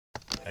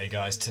Hey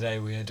guys, today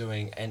we are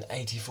doing an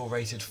 84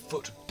 rated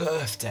FUT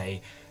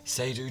birthday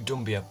Seydou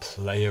Doumbia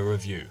player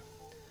review.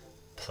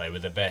 Play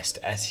with the best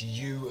at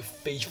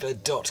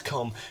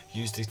ufifa.com.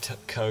 Use the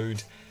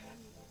code,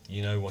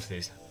 you know what it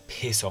is,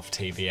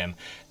 PISSOFFTVM.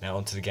 Now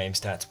onto the game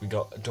stats. We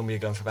got Doumbia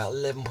going for about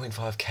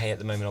 11.5k at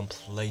the moment on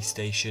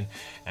PlayStation,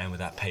 and with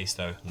that pace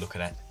though, look at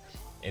that.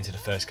 Into the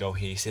first goal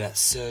here, you see that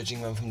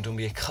surging run from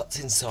Doumbia, cuts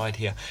inside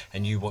here,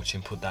 and you watch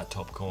him put that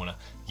top corner.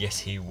 Yes,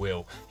 he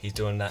will. He's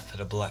doing that for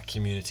the black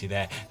community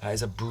there. That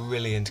is a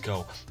brilliant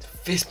goal.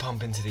 Fist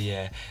pump into the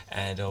air,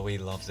 and oh, he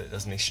loves it,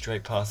 doesn't he?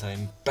 Straight past that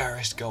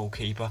embarrassed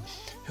goalkeeper.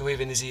 Who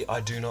even is he?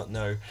 I do not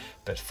know,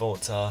 but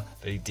thoughts are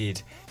that he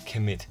did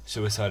commit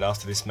suicide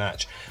after this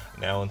match.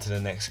 Now on to the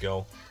next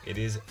goal. It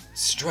is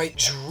straight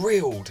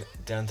drilled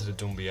down to the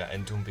Doumbia,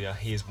 and Doumbia,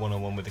 he is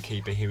one-on-one with the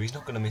keeper here. He's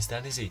not going to miss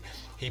that, is he?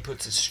 He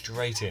puts it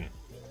straight in.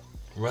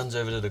 Runs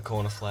over to the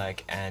corner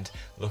flag, and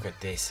look at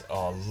this.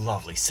 Oh,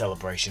 lovely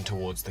celebration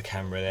towards the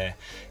camera there.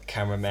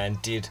 Cameraman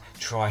did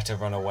try to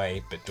run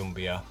away, but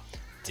Doumbia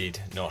did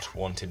not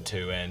want him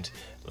to, and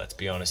let's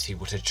be honest, he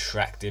would have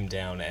tracked him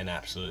down and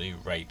absolutely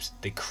raped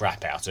the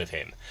crap out of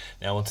him.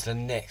 Now on to the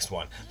next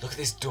one. Look at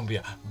this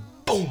Doumbia.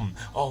 Boom!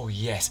 Oh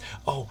yes.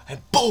 Oh,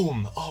 and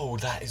boom! Oh,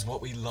 that is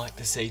what we like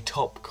to see.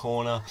 Top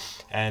corner,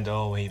 and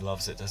oh, he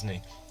loves it, doesn't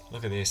he?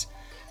 Look at this.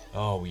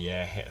 Oh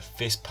yeah, hit a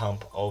fist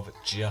pump of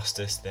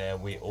justice there.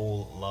 We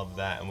all love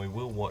that, and we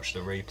will watch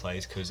the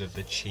replays because of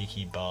the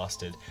cheeky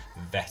bastard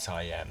that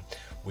I am.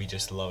 We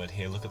just love it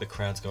here. Look at the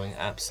crowds going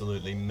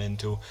absolutely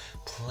mental.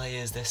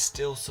 Players, they're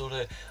still sort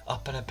of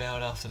up and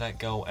about after that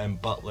goal,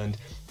 and Butland,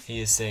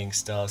 he is seeing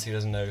stars. He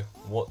doesn't know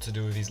what to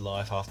do with his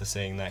life after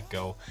seeing that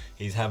goal.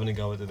 He's having a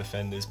go at the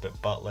defenders,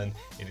 but Butland,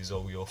 it is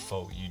all your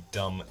fault, you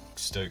dumb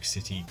Stoke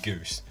City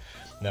goose.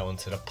 Now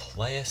onto the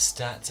player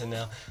stats, and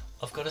now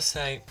I've got to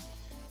say,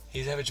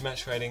 his average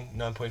match rating,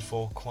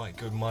 9.4, quite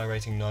good. My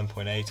rating,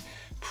 9.8.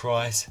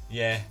 Price,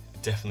 yeah,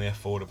 definitely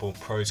affordable.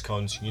 Pros,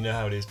 cons, you know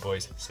how it is,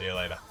 boys. See you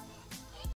later.